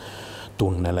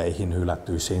 tunneleihin,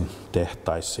 hylätyisiin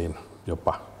tehtaisiin,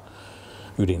 jopa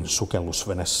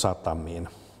ydinsukellusvenesatamiin.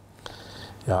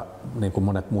 Ja niin kuin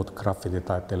monet muut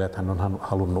graffititaiteilijat, hän on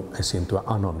halunnut esiintyä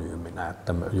anonyyminä,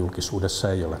 että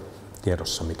julkisuudessa ei ole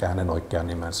tiedossa, mikä hänen oikea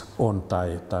nimensä on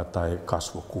tai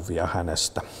kasvokuvia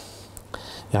hänestä.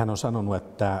 Ja hän on sanonut,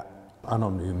 että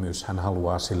anonyymiys hän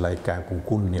haluaa sillä ikään kuin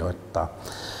kunnioittaa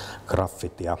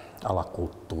graffitia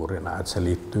alakulttuurina, että se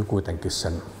liittyy kuitenkin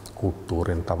sen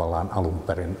kulttuurin tavallaan alun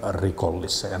perin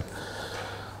rikolliseen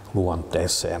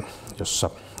luonteeseen, jossa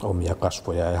omia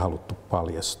kasvoja ei haluttu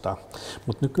paljastaa.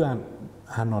 Mutta nykyään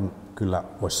hän on kyllä,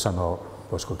 voisi sanoa,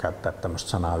 voisiko käyttää tämmöistä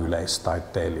sanaa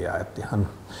yleistaiteilija, että hän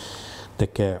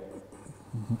tekee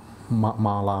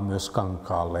maalaa myös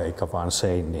kankaalle eikä vaan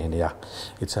seiniin. Ja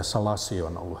itse asiassa lasi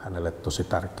on ollut hänelle tosi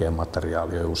tärkeä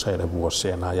materiaali jo useiden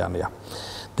vuosien ajan ja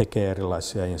tekee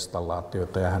erilaisia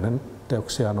installaatioita. Ja hänen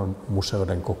teoksiaan on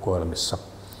museoiden kokoelmissa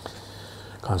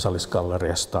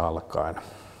Kansallisgalleriasta alkaen.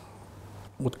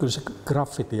 Mutta kyllä se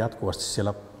graffiti jatkuvasti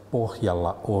siellä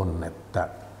pohjalla on, että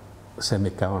se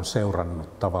mikä on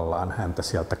seurannut tavallaan häntä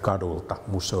sieltä kadulta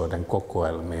museoiden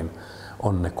kokoelmiin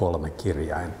on ne 3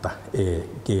 kirjainta, E,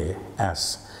 G,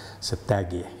 S, se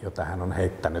tagi, jota hän on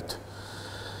heittänyt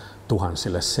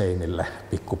tuhansille seinille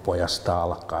pikkupojasta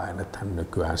alkaen, että hän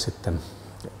nykyään sitten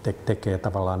tekee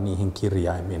tavallaan niihin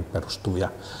kirjaimiin perustuvia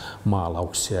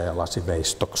maalauksia ja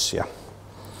lasiveistoksia.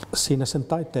 Siinä sen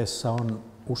taiteessa on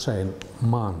usein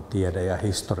maantiede ja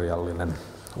historiallinen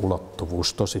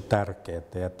ulottuvuus tosi tärkeää,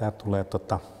 ja tämä tulee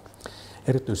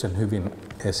erityisen hyvin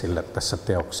esille tässä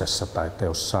teoksessa tai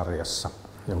teossarjassa,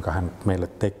 jonka hän meille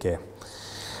tekee.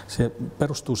 Se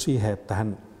perustuu siihen, että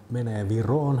hän menee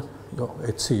Viroon,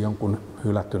 etsii jonkun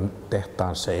hylätyn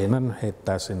tehtaan seinän,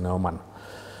 heittää sinne oman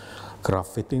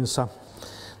graffitinsa.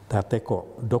 Tämä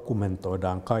teko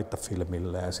dokumentoidaan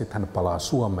kaitafilmille ja sitten hän palaa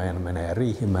Suomeen, menee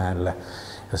Riihimäelle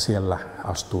ja siellä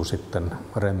astuu sitten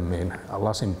remmiin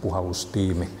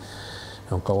lasinpuhallustiimi,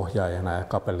 jonka ohjaajana ja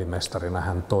kapellimestarina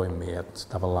hän toimii. Että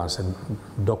tavallaan sen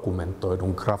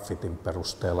dokumentoidun graffitin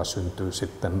perusteella syntyy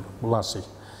sitten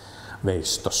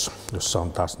lasiveistos, jossa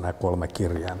on taas nämä 3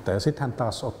 kirjainta. Ja sitten hän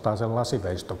taas ottaa sen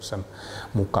lasiveistoksen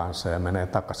mukaansa ja menee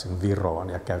takaisin Viroon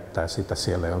ja käyttää sitä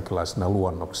siellä jonkinlaisena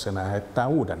luonnoksena ja heittää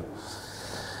uuden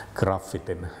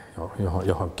graffitin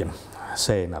johonkin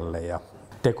seinälle. Ja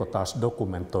teko taas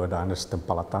dokumentoidaan ja sitten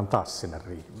palataan taas sinne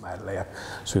Riihimäelle ja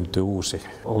syntyy uusi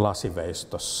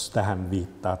lasiveistos. Tähän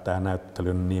viittaa tämä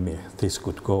näyttelyn nimi This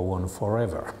Could Go On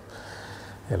Forever.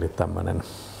 Eli tämmöinen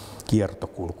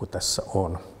kiertokulku tässä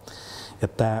on.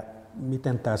 Ja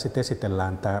miten tämä sitten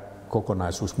esitellään tämä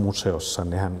kokonaisuus museossa,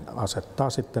 niin hän asettaa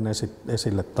sitten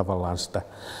esille tavallaan sitä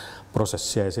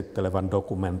prosessia esittelevän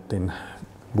dokumentin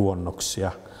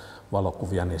luonnoksia,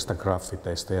 valokuvia niistä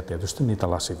graffiteista ja tietysti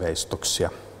niitä lasiveistoksia.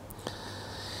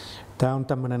 Tämä on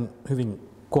tämmöinen hyvin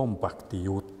kompakti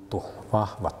juttu,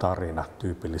 vahva tarina,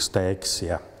 tyypillistä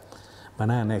eksiä. Mä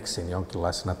näen eksin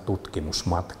jonkinlaisena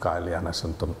tutkimusmatkailijana. Se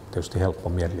on tietysti helppo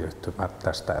mieliyhtymä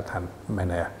tästä, että hän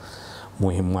menee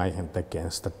muihin maihin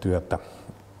tekemään sitä työtä.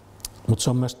 Mutta se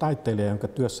on myös taiteilija, jonka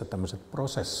työssä tämmöiset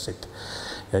prosessit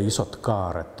ja isot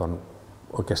kaaret on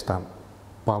oikeastaan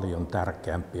paljon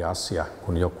tärkeämpi asia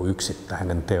kuin joku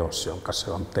yksittäinen teos, jonka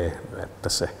se on tehnyt. Että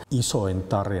se isoin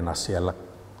tarina siellä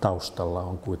taustalla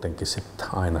on kuitenkin sitten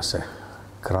aina se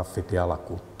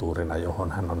graffiti-alakulttuurina,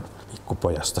 johon hän on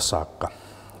pikkupojasta saakka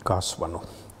kasvanut.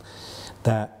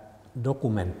 Tämä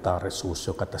dokumentaarisuus,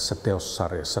 joka tässä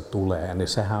teossarjassa tulee, niin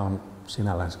sehän on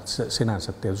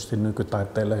sinänsä tietysti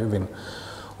nykytaiteelle hyvin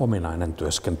ominainen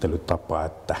työskentelytapa,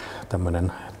 että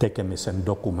tämmöinen tekemisen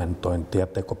dokumentointi ja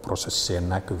tekoprosessien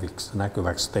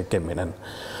näkyväksi tekeminen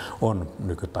on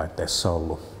nykytaiteessa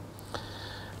ollut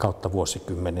kautta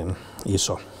vuosikymmenen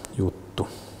iso juttu.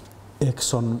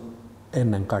 X on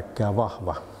ennen kaikkea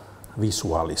vahva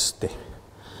visuaalisti.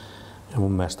 Ja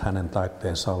mun mielestä hänen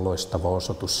taiteensa on loistava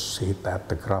osoitus siitä,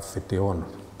 että graffiti on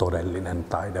todellinen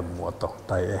taidemuoto.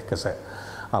 Tai ehkä se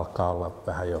alkaa olla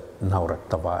vähän jo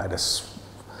naurettavaa edes,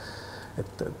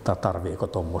 että tarviiko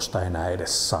tuommoista enää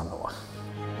edes sanoa.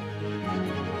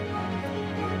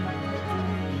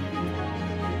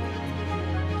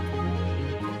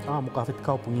 Aamukahvit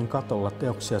kaupungin katolla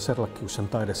teoksia Serlachiusen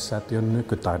taidesäätiön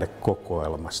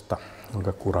nykytaidekokoelmasta,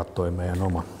 jonka kuratoi meidän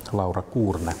oma Laura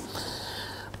Kuurne.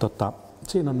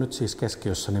 Siinä on nyt siis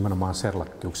keskiössä nimenomaan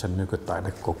Serlachiusen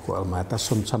nykytaidekokoelma. Ja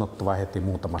tässä on sanottava heti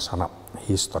muutama sana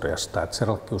historiasta. Että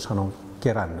Serlachiushan on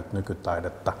kerännyt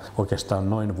nykytaidetta oikeastaan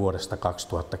noin vuodesta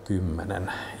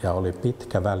 2010. Ja oli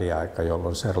pitkä väliaika,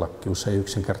 jolloin Serlachius ei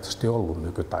yksinkertaisesti ollut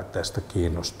nykytaiteesta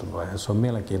kiinnostunut. Ja se on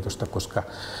mielenkiintoista, koska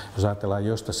jos ajatellaan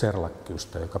josta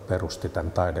Serlachiusta, joka perusti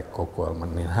tämän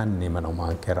taidekokoelman, niin hän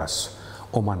nimenomaan keräsi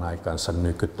oman aikansa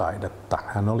nykytaidetta.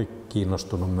 Hän oli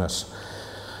kiinnostunut myös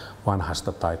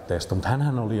vanhasta taiteesta, mutta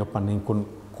hänhän oli jopa niin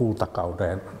kuin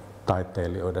kultakauden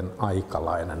taiteilijoiden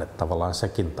aikalainen, että tavallaan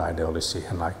sekin taide oli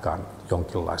siihen aikaan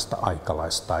jonkinlaista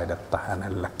aikalaistaidetta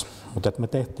hänelle. Mutta me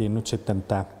tehtiin nyt sitten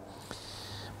tämä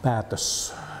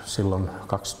päätös silloin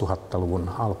 2000-luvun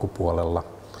alkupuolella,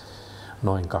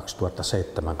 noin 2007-2008,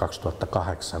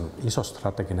 iso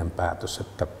strateginen päätös,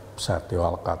 että säätiö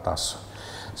alkaa taas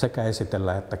sekä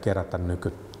esitellä että kerätä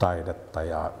nykytaidetta,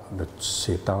 ja nyt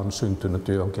siitä on syntynyt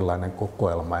jo jonkinlainen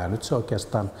kokoelma, ja nyt se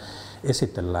oikeastaan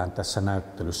esitellään tässä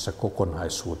näyttelyssä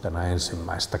kokonaisuutena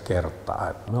ensimmäistä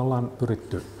kertaa. Me ollaan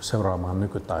pyritty seuraamaan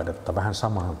nykytaidetta vähän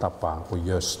samaan tapaan kuin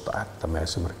Jöstä, että me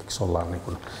esimerkiksi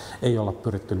ei olla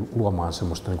pyritty luomaan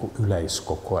semmoista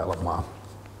yleiskokoelmaa,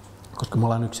 koska me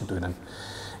ollaan yksityinen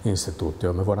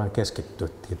instituutio, me voidaan keskittyä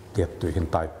tiettyihin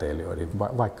taiteilijoihin.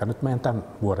 Vaikka nyt meidän tämän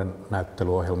vuoden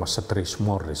näyttelyohjelmassa Trish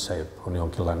Morrissey on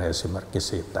jonkinlainen esimerkki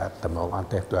siitä, että me ollaan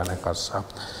tehty hänen kanssaan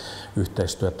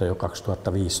yhteistyötä jo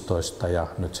 2015 ja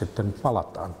nyt sitten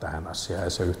palataan tähän asiaan ja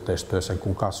se yhteistyö sen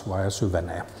kun kasvaa ja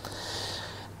syvenee.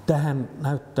 Tähän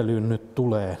näyttelyyn nyt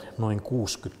tulee noin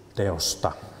 60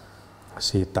 teosta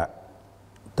siitä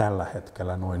tällä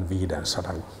hetkellä noin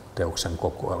 500 teoksen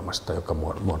kokoelmasta, joka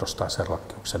muodostaa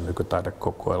Serlachiuksen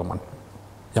nykytaidekokoelman.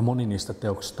 Ja moni niistä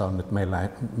teoksista on nyt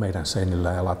meidän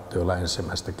seinillä ja lattioilla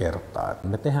ensimmäistä kertaa.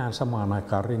 Me tehdään samaan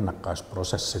aikaan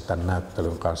rinnakkaisprosessi tämän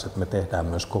näyttelyn kanssa, että me tehdään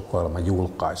myös kokoelman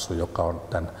julkaisu, joka on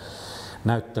tämän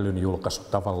näyttelyn julkaisu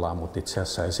tavallaan, mutta itse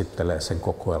asiassa esittelee sen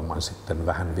kokoelman sitten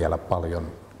vähän vielä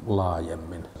paljon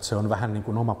laajemmin. Se on vähän niin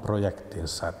kuin oma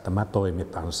projektinsa, että mä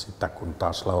toimitan sitä, kun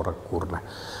taas Laura Kurne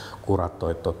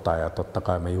kuratoi ja totta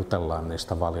kai me jutellaan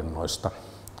niistä valinnoista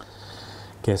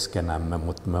keskenämme,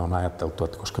 mutta me on ajateltu,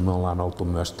 että koska me ollaan oltu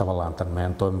myös tavallaan tämän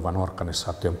meidän toimivan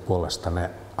organisaation puolesta ne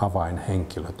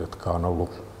avainhenkilöt, jotka on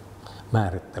ollut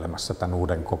määrittelemässä tämän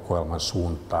uuden kokoelman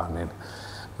suuntaan, niin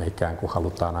me ikään kuin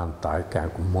halutaan antaa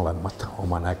ikään kuin molemmat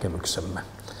oma näkemyksemme,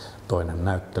 toinen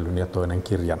näyttelyn ja toinen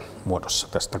kirjan muodossa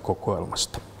tästä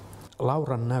kokoelmasta.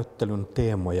 Lauran näyttelyn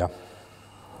teemoja,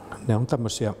 ne on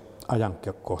tämmöisiä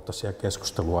ajankohtaisia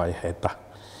keskusteluaiheita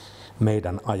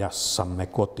meidän ajassamme: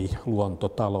 koti, luonto,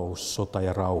 talous, sota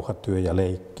ja rauha, työ ja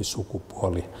leikki,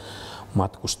 sukupuoli,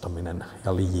 matkustaminen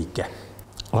ja liike.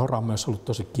 Laura on myös ollut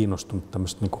tosi kiinnostunut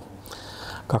tämmöistä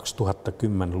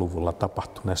 2010-luvulla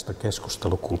tapahtuneesta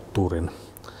keskustelukulttuurin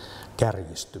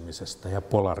kärjistymisestä ja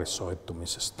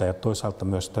polarisoitumisesta ja toisaalta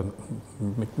myös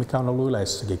mikä on ollut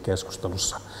yleisessäkin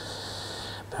keskustelussa,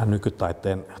 tähän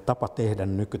nykytaiteen tapa tehdä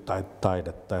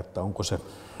nykytaidetta, että onko se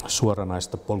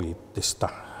suoranaista poliittista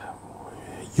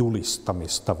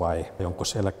julistamista vai onko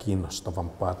siellä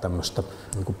kiinnostavampaa tämmöistä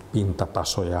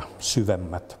pintatasoja,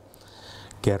 syvemmät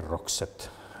kerrokset,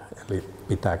 eli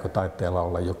pitääkö taiteella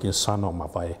olla jokin sanoma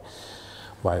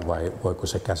vai voiko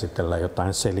se käsitellä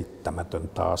jotain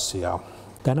selittämätöntä asiaa.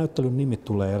 Tämä näyttelyn nimi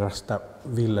tulee erästä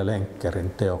Ville Lenkkerin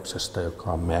teoksesta,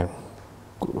 joka on meidän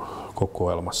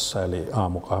kokoelmassa, eli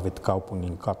Aamukahvit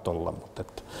kaupungin katolla, mutta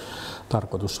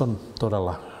tarkoitus on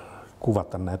todella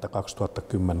kuvata näitä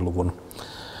 2010-luvun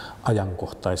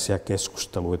ajankohtaisia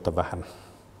keskusteluita vähän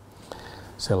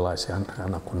sellaisia,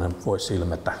 kun ne voisi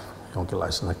ilmetä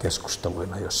jonkinlaisena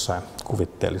keskusteluina jossain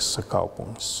kuvitteellisessa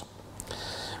kaupungissa.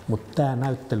 Mutta tämä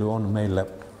näyttely on meille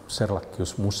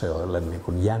Serlachius-museoille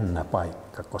jännä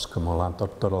paikka, koska me ollaan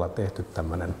todella tehty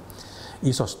tämmöinen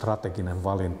iso strateginen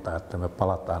valinta, että me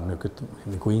palataan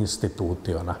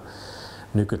instituutiona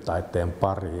nykytaiteen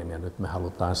pariin, ja nyt me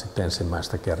halutaan sitten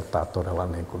ensimmäistä kertaa todella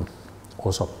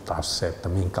osoittaa se, että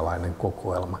minkälainen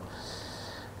kokoelma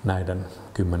näiden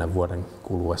 10 vuoden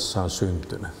kuluessa on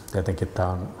syntynyt. Tietenkin tämä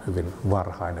on hyvin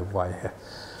varhainen vaihe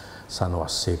sanoa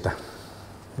siitä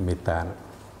mitään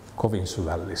kovin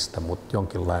syvällistä, mutta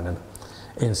jonkinlainen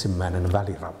ensimmäinen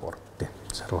väliraportti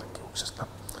Serlachiuksesta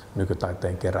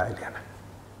nykytaiteen keräilijänä.